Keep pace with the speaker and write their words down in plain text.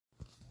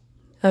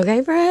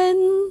Okay,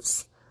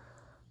 friends.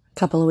 A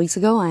couple of weeks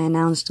ago, I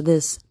announced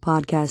this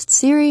podcast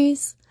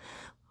series.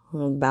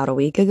 About a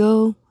week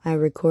ago, I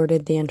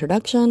recorded the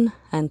introduction,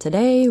 and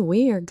today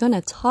we are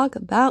gonna talk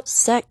about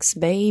sex,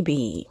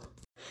 baby.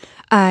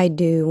 I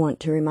do want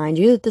to remind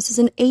you that this is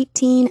an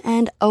 18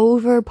 and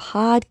over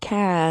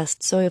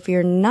podcast, so if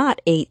you're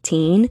not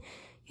 18,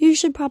 you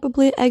should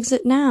probably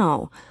exit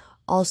now.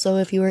 Also,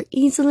 if you are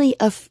easily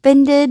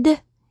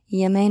offended,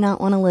 you may not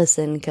want to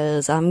listen,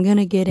 because I'm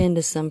gonna get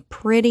into some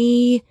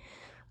pretty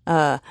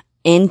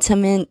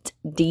intimate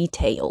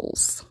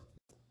details.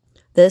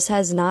 This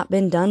has not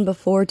been done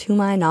before to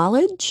my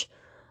knowledge.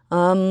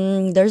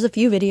 There's a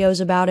few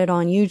videos about it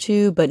on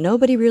YouTube, but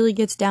nobody really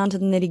gets down to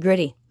the nitty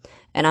gritty.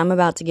 And I'm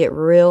about to get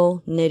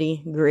real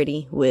nitty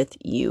gritty with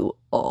you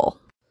all.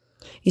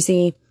 You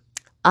see,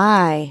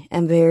 I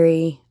am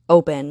very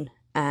open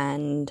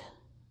and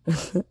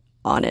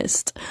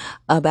honest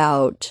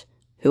about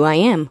who I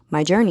am,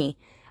 my journey,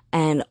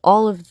 and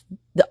all of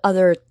the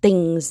other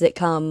things that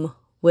come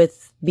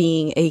with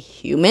being a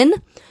human.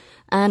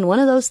 And one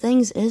of those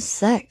things is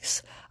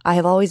sex. I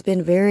have always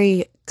been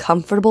very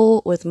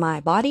comfortable with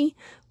my body,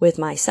 with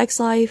my sex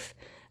life,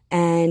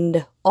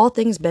 and all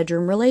things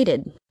bedroom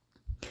related.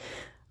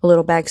 A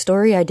little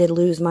backstory, I did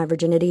lose my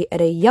virginity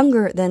at a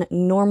younger than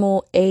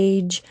normal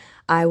age.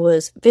 I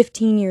was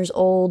 15 years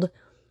old,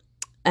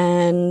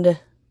 and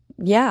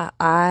yeah,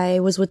 I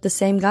was with the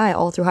same guy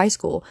all through high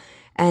school.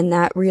 And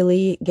that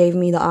really gave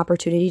me the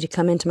opportunity to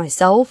come into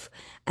myself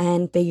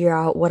and figure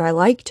out what I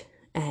liked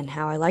and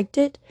how I liked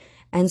it.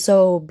 And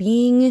so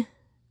being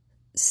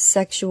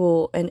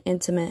sexual and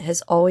intimate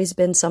has always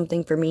been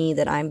something for me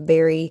that I'm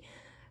very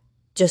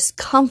just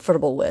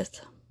comfortable with.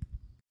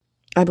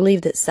 I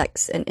believe that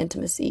sex and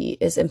intimacy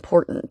is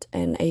important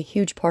and a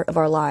huge part of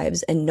our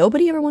lives, and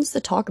nobody ever wants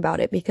to talk about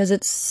it because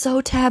it's so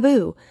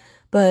taboo.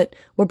 But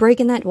we're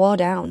breaking that wall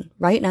down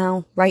right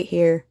now, right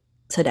here,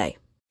 today.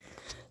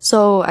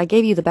 So I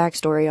gave you the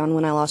backstory on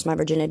when I lost my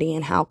virginity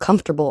and how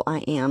comfortable I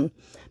am,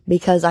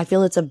 because I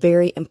feel it's a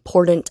very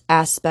important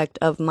aspect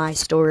of my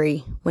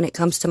story when it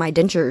comes to my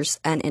dentures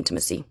and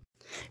intimacy.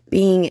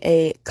 Being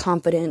a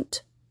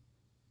confident,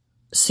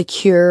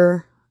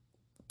 secure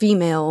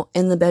female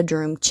in the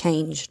bedroom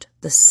changed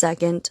the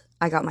second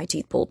I got my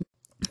teeth pulled.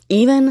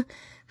 Even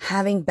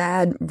having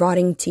bad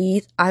rotting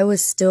teeth, I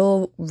was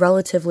still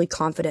relatively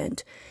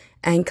confident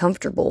and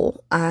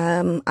comfortable.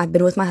 I've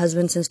been with my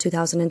husband since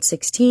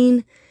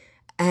 2016,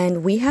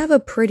 and we have a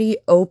pretty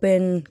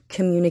open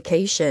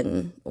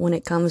communication when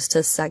it comes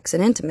to sex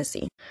and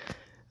intimacy.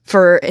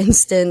 For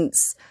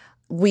instance,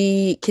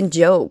 we can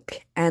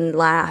joke and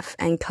laugh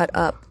and cut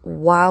up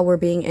while we're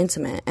being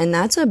intimate, and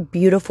that's a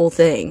beautiful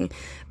thing.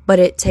 But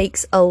it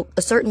takes a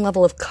certain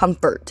level of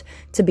comfort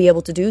to be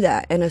able to do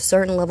that, and a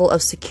certain level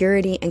of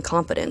security and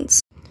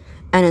confidence.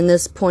 And in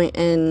this point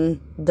in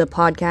the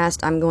podcast,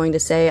 I'm going to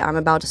say I'm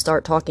about to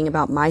start talking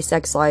about my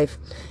sex life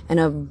in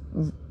a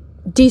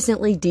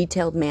decently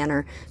detailed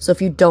manner. So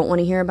if you don't want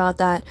to hear about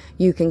that,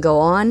 you can go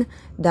on.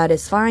 That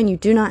is fine. You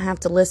do not have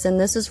to listen.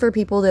 This is for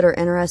people that are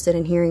interested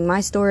in hearing my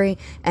story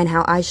and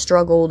how I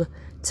struggled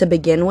to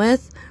begin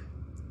with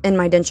in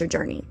my denture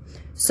journey.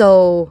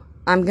 So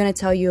I'm going to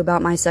tell you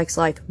about my sex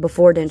life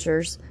before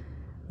dentures,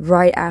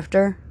 right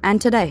after,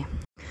 and today.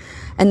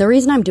 And the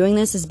reason I'm doing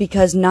this is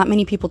because not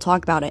many people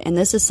talk about it. And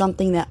this is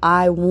something that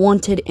I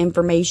wanted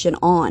information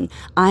on.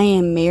 I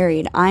am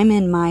married. I'm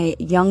in my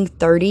young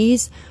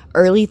 30s,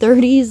 early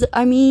 30s,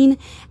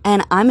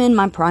 and I'm in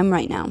my prime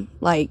right now.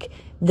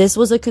 This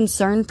was a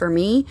concern for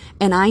me,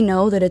 and I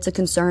know that it's a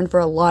concern for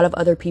a lot of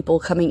other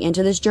people coming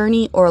into this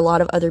journey, or a lot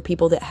of other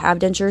people that have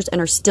dentures and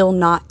are still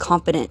not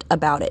confident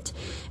about it.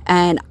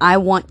 And I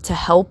want to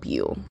help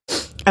you.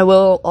 I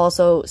will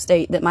also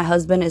state that my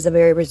husband is a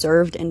very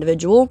reserved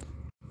individual.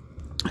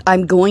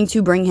 I'm going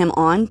to bring him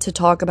on to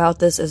talk about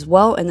this as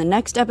well in the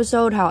next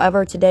episode.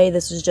 However, today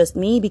this is just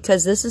me,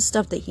 because this is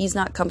stuff that he's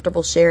not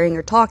comfortable sharing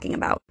or talking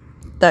about.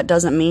 That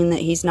doesn't mean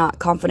that he's not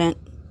confident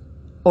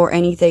or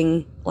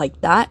anything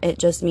like that. It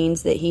just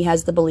means that he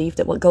has the belief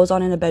that what goes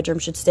on in a bedroom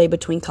should stay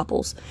between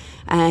couples.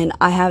 And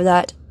I have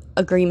that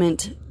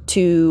agreement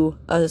to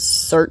a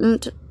certain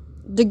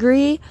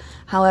degree.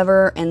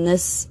 However, in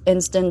this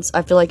instance,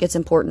 I feel like it's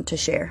important to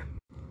share.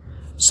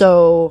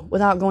 So,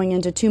 without going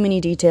into too many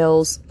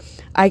details,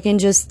 I can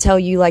just tell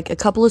you a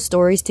couple of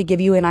stories to give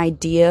you an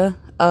idea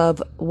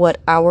of what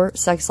our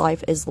sex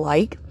life is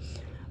like.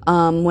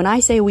 When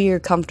I say we are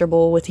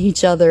comfortable with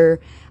each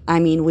other, I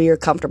mean we are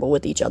comfortable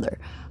with each other.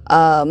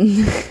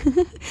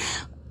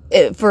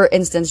 For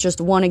instance,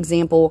 just one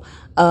example,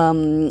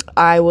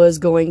 I was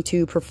going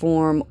to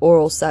perform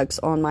oral sex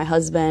on my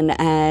husband,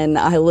 and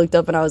I looked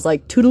up and I was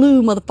like,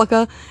 toodaloo,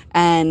 motherfucker,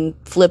 and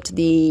flipped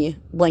the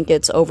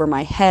blankets over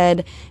my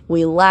head.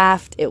 We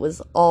laughed. It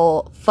was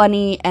all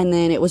funny, and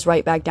then it was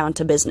right back down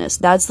to business.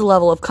 That's the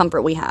level of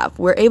comfort we have.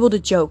 We're able to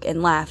joke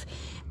and laugh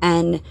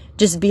and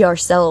just be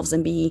ourselves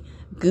and be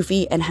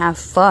goofy and have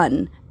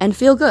fun and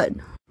feel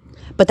good.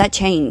 But that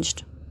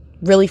changed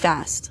really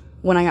fast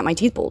when I got my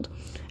teeth pulled.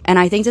 And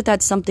I think that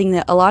that's something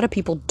that a lot of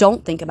people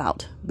don't think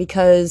about,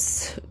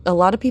 because a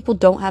lot of people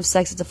don't have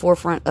sex at the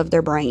forefront of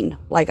their brain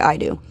like I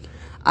do.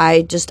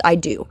 I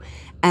do.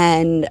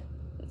 And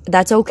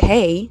that's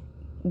okay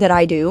that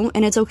I do,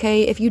 and it's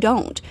okay if you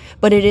don't.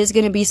 But it is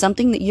going to be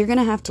something that you're going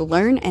to have to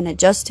learn and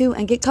adjust to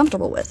and get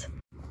comfortable with.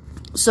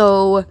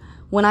 So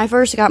when I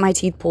first got my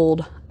teeth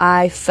pulled,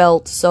 I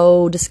felt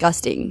so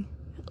disgusting.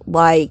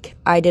 Like,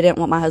 I didn't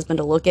want my husband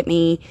to look at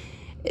me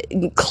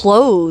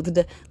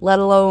clothed, let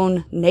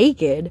alone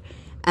naked.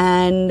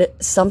 And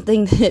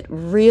something that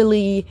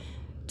really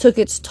took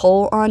its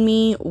toll on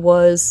me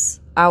was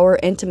our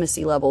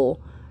intimacy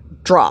level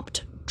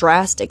dropped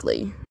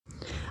drastically.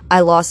 I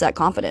lost that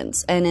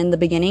confidence. And in the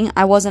beginning,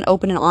 I wasn't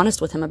open and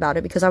honest with him about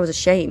it because I was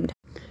ashamed.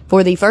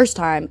 For the first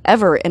time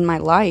ever in my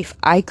life,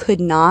 I could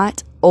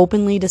not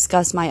openly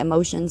discuss my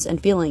emotions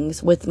and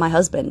feelings with my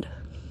husband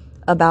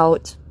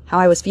about how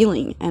I was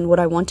feeling and what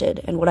I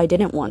wanted and what I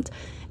didn't want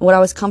and what I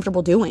was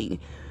comfortable doing.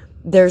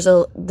 There's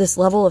this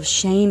level of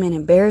shame and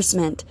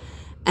embarrassment,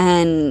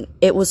 and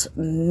it was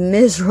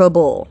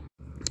miserable.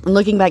 And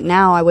looking back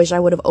now, I wish I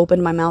would have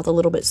opened my mouth a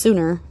little bit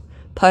sooner,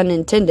 pun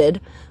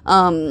intended,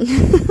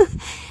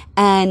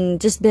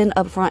 and just been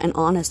upfront and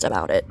honest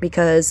about it,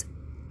 because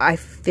I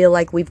feel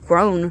like we've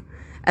grown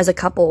as a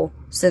couple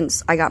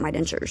since I got my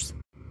dentures.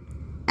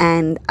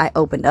 And I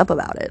opened up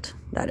about it,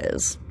 that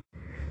is.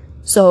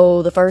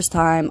 So the first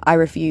time I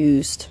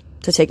refused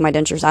to take my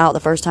dentures out,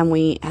 the first time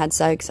we had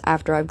sex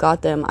after I've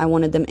got them, I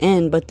wanted them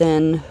in, but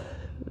then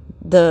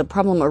the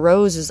problem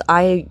arose is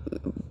I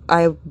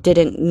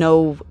didn't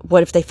know,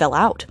 what if they fell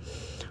out?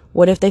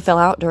 What if they fell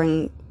out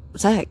during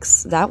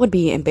sex? That would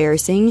be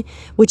embarrassing,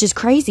 which is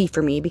crazy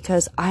for me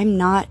because I'm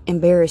not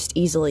embarrassed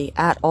easily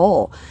at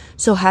all.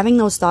 So having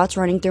those thoughts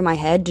running through my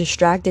head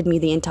distracted me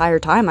the entire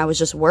time. I was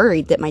just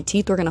worried that my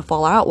teeth were going to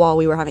fall out while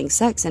we were having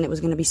sex, and it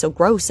was going to be so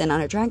gross and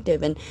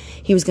unattractive, and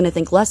he was going to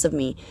think less of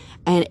me,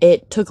 and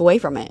it took away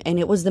from it. And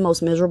it was the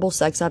most miserable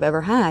sex I've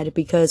ever had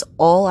because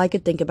all I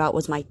could think about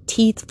was my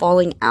teeth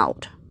falling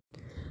out.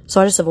 So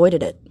I just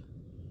avoided it.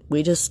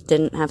 We just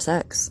didn't have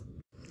sex.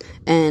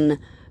 And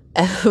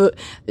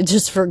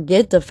just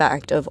forget the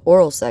fact of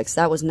oral sex.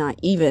 That was not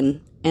even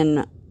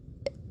in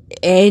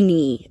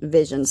any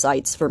vision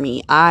sights for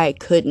me. I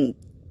couldn't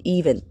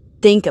even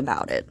think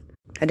about it.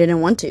 I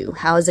didn't want to.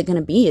 How is it going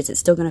to be? Is it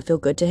still going to feel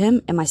good to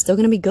him? Am I still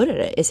going to be good at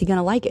it? Is he going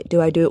to like it?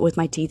 Do I do it with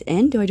my teeth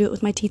in? Do I do it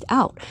with my teeth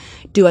out?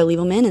 Do I leave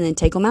them in and then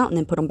take them out and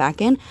then put them back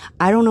in?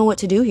 I don't know what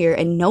to do here,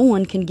 and no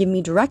one can give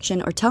me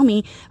direction or tell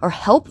me or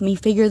help me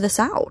figure this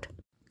out.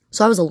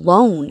 So I was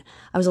alone.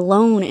 I was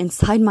alone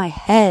inside my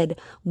head,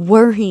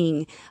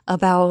 worrying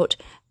about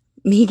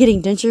me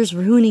getting dentures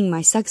ruining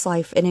my sex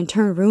life and in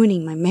turn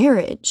ruining my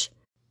marriage.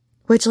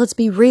 Which, let's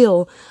be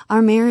real,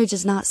 our marriage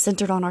is not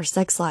centered on our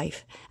sex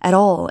life at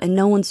all, and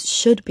no one's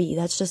should be.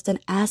 That's just an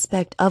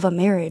aspect of a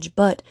marriage,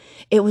 but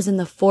it was in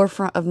the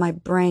forefront of my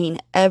brain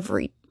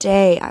every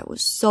day. I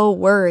was so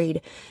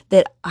worried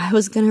that I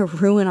was going to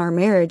ruin our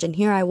marriage, and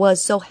here I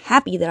was so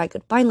happy that I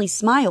could finally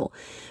smile.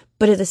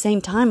 But at the same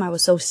time, I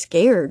was so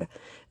scared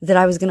that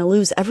I was going to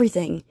lose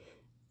everything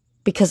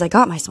because I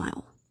got my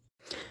smile.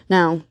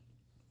 Now,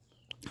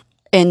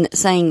 in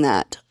saying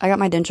that, I got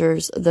my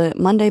dentures the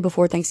Monday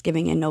before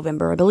Thanksgiving in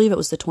November. I believe it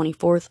was the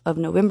 24th of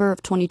November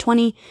of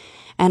 2020.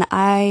 And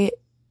I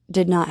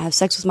did not have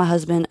sex with my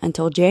husband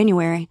until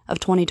January of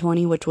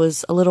 2020, which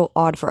was a little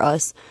odd for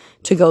us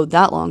to go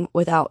that long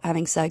without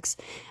having sex.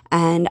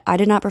 And I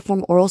did not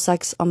perform oral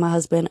sex on my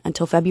husband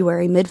until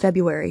February,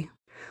 mid-February,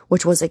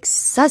 which was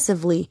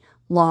excessively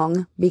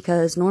long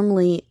because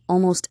normally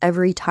almost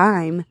every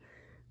time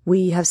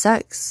we have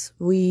sex,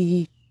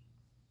 we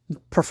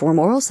perform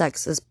oral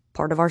sex as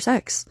part of our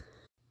sex.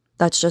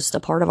 That's just a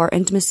part of our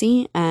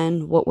intimacy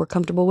and what we're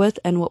comfortable with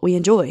and what we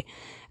enjoy.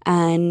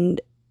 And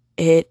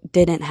it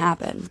didn't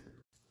happen.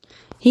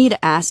 He'd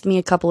asked me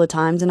a couple of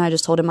times and I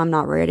just told him, I'm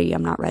not ready.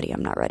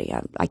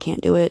 I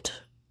can't do it.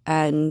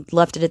 And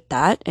left it at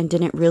that and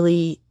didn't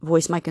really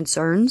voice my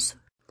concerns.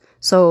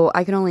 So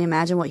I can only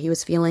imagine what he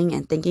was feeling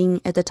and thinking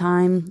at the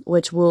time,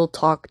 which we'll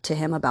talk to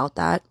him about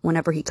that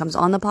whenever he comes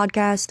on the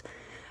podcast.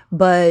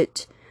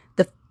 But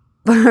the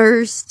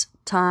first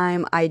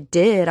time I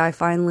did, I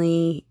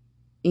finally,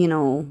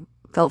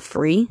 felt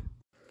free.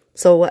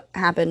 So what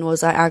happened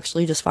was I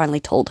actually just finally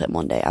told him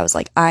one day. I was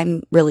like,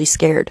 I'm really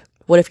scared.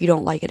 What if you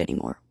don't like it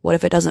anymore? What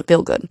if it doesn't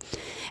feel good?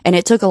 And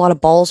it took a lot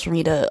of balls for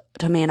me to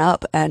man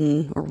up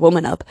or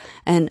woman up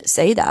and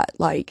say that.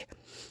 Like,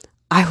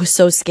 I was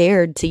so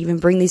scared to even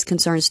bring these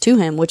concerns to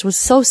him, which was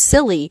so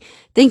silly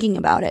thinking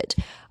about it.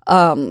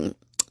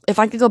 If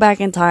I could go back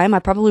in time, I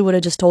probably would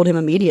have just told him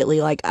immediately,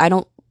 like,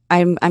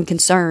 I'm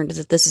concerned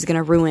that this is going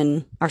to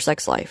ruin our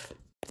sex life.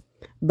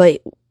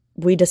 But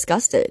we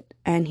discussed it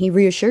and he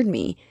reassured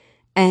me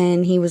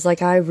and he was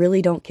like, I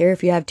really don't care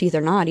if you have teeth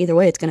or not. Either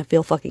way, it's going to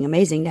feel fucking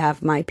amazing to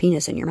have my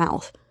penis in your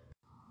mouth.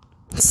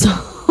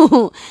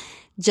 So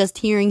just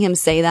hearing him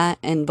say that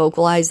and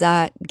vocalize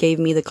that gave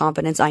me the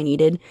confidence I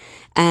needed.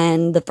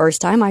 And the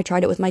first time I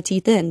tried it with my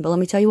teeth in, but let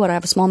me tell you what, I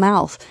have a small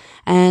mouth,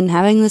 and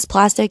having this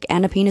plastic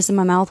and a penis in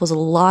my mouth was a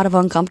lot of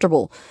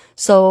uncomfortable.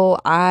 So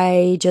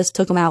I just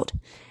took him out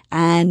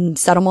and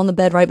set him on the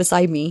bed right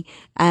beside me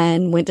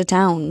and went to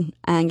town.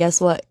 And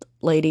guess what,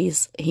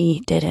 ladies?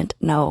 He didn't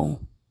know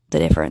the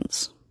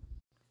difference.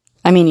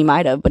 I mean, he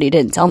might have, but he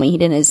didn't tell me. He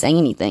didn't say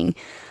anything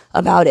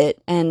about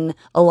it. And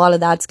a lot of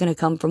that's going to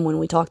come from when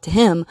we talk to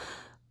him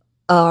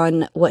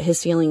on what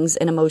his feelings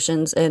and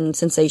emotions and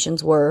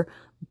sensations were.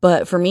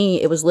 But for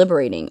me, it was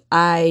liberating.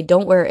 I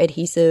don't wear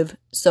adhesive,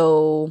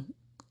 so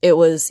it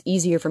was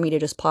easier for me to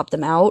just pop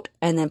them out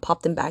and then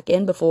pop them back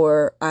in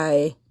before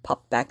I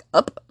pop back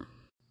up.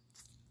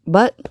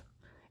 But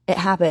it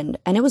happened,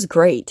 and it was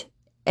great.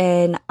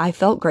 And I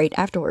felt great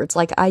afterwards.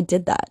 Like, I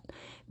did that.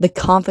 The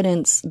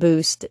confidence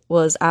boost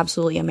was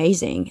absolutely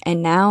amazing.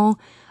 And now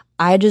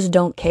I just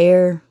don't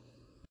care.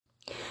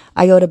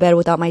 I go to bed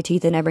without my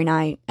teeth in every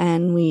night,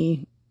 and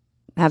we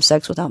have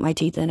sex without my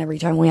teeth in every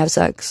time we have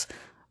sex.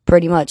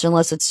 Pretty much,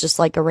 unless it's just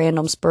like a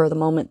random spur of the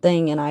moment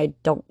thing and I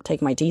don't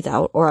take my teeth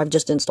out, or I've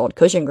just installed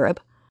cushion grip.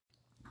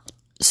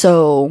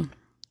 So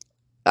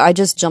I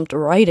just jumped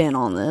right in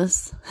on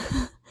this.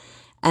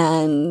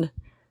 And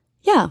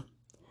yeah,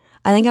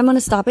 I think I'm going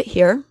to stop it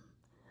here.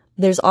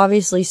 There's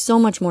obviously so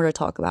much more to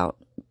talk about,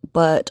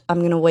 but I'm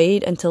going to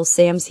wait until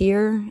Sam's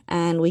here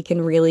and we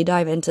can really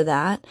dive into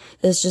that.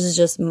 This is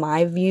just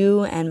my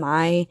view and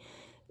my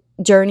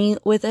journey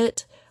with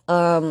it.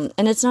 And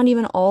it's not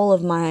even all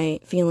of my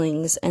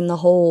feelings and the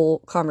whole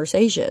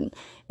conversation.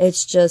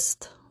 It's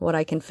just what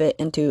I can fit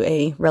into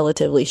a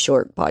relatively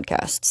short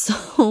podcast.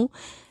 So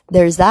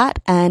there's that.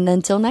 And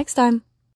until next time.